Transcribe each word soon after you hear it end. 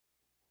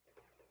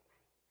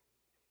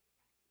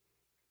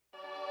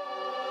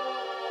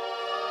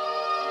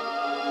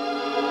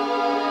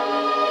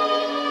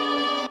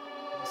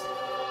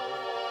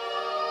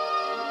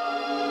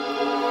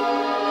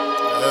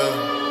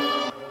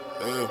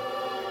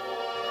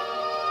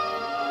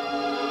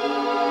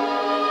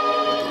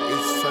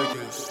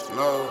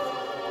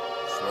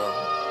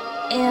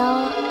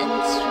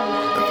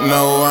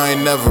No, I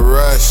ain't never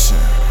rushing,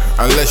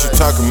 unless you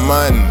talking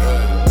money.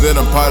 Then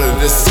I'm part of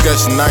this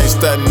discussion. I ain't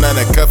starting none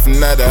of cuffing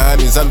out of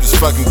honeys. I'm just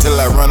fucking till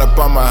I run up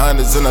on my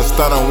hundreds and I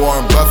start on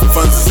Warren Buffett.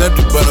 Funds is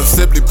empty, but I'm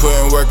simply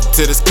putting work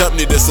into this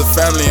company. This a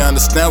family, I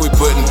understand we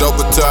putting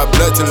dope into our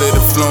blood till it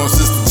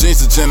influences the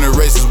genes of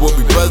generations. We'll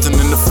be buzzing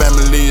and the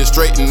family is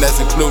straight, and that's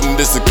including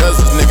this and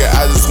cousins. Nigga,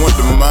 I just want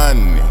the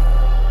money,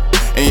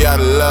 and y'all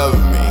love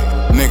me.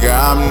 Nigga,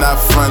 I'm not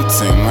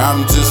fronting,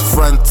 I'm just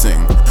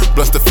fronting.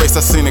 Plus the face,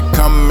 I seen it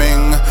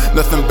coming.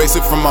 Nothing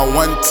basic from my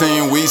one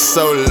team, we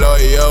so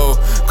loyal.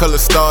 Color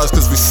stars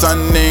cause we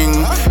sunning.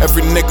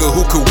 Every nigga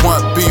who could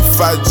want beef,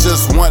 I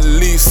just want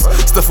lease.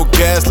 Stuff with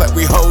gas like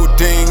we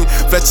holding.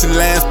 Fletching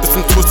lands, bitch,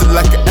 I'm twisted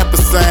like an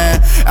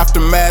ampersand.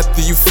 Aftermath,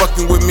 you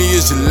fucking with me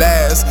is your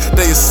last.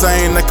 They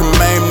insane like a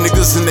maim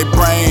niggas in their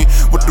brain.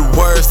 With the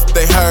words that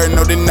they heard,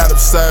 no they not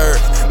absurd.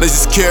 They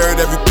just cured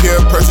every pure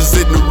person's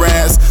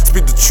ignorance.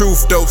 Speak the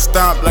truth, dope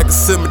stomp like a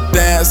simmer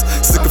dance.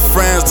 Sick of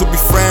friends to be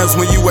friends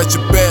when you at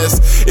your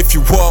best. If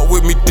you walk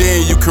with me,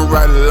 then you can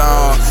ride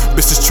along.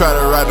 Bitches try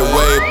to ride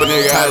away, but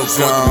nigga, I just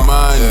want the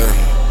money.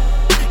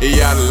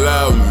 Y'all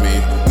love me,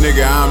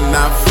 nigga, I'm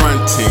not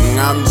fronting,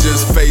 I'm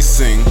just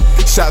facing.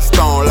 Shots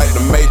thrown like the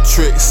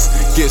Matrix,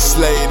 get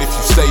slayed if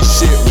you say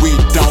shit, we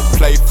don't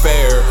play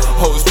fair.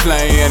 Hoes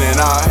playing in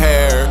our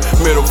hair,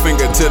 middle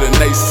finger to the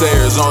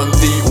naysayers, on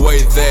the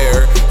way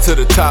there. To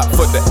the top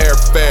for the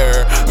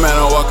airfare, man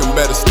I'm walking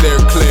better steer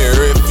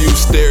clear if you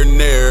stare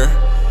near.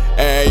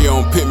 And you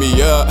don't pick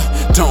me up,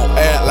 don't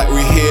act like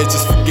we here,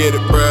 just forget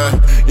it bruh.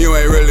 You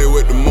ain't really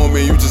with the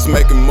moment, you just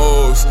making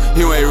moves.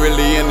 You ain't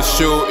really in the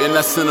shoot, in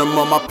that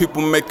cinema, my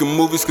people making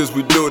movies cause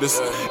we do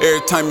this.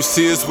 Every time you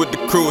see us with the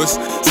crew, it's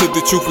to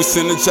the truth, we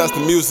synergize the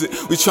music.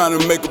 We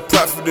tryna make a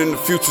profit in the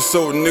future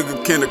so a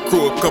nigga can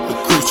accrue a couple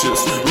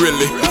crucials.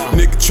 Really,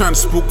 nigga tryna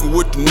spook her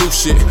with the new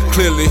shit.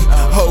 Clearly,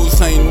 hoes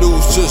ain't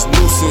news, just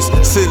nuisance.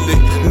 Silly,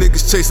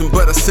 niggas chasing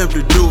but I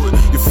simply do it.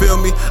 You feel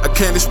me? I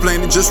can't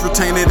explain it, just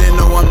retain it and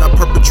know I'm not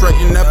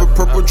perpetrating, never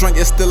purple drink,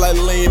 yet still I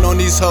lean on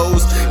these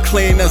hoes.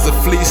 Clean as a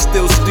fleece,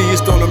 still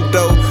steezed on them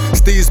dough.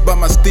 Steezed by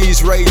my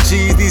steez, Ray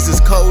G. These is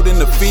cold in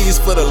the fees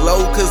for the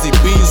low, cause he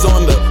bees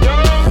on the.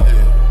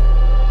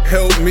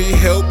 Help me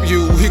help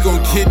you, we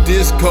gon' get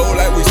this gold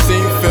like we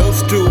seen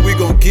Phelps do. We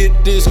gon'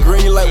 get this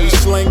green like we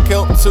sling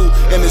kelp too.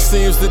 And it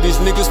seems that these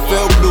niggas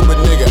fell blue, but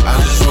nigga, I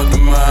just want the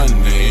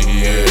money,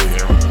 yeah.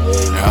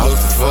 Hoes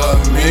to fuck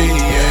me,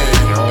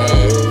 yeah.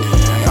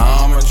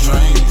 All my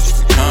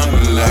dreams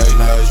kinda like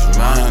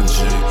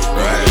Jumanji,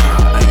 right?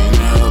 I ain't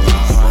never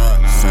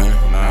frontin',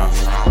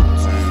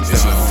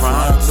 it's a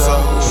fronto.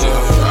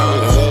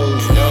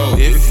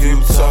 If you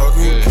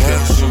talking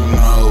cash, you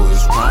know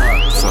it's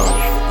pronto.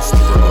 It's the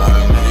bro I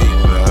need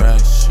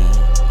direction.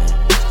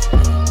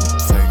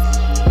 Take it.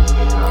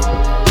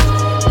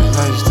 I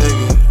just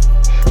take it.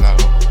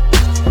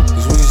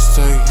 Cause we just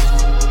take it.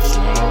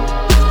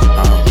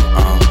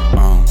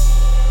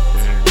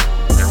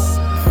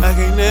 I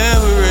can't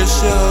never rest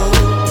you.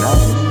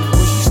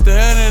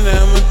 Standing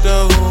at my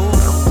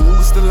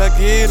door, still I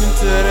get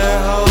into that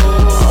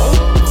hole.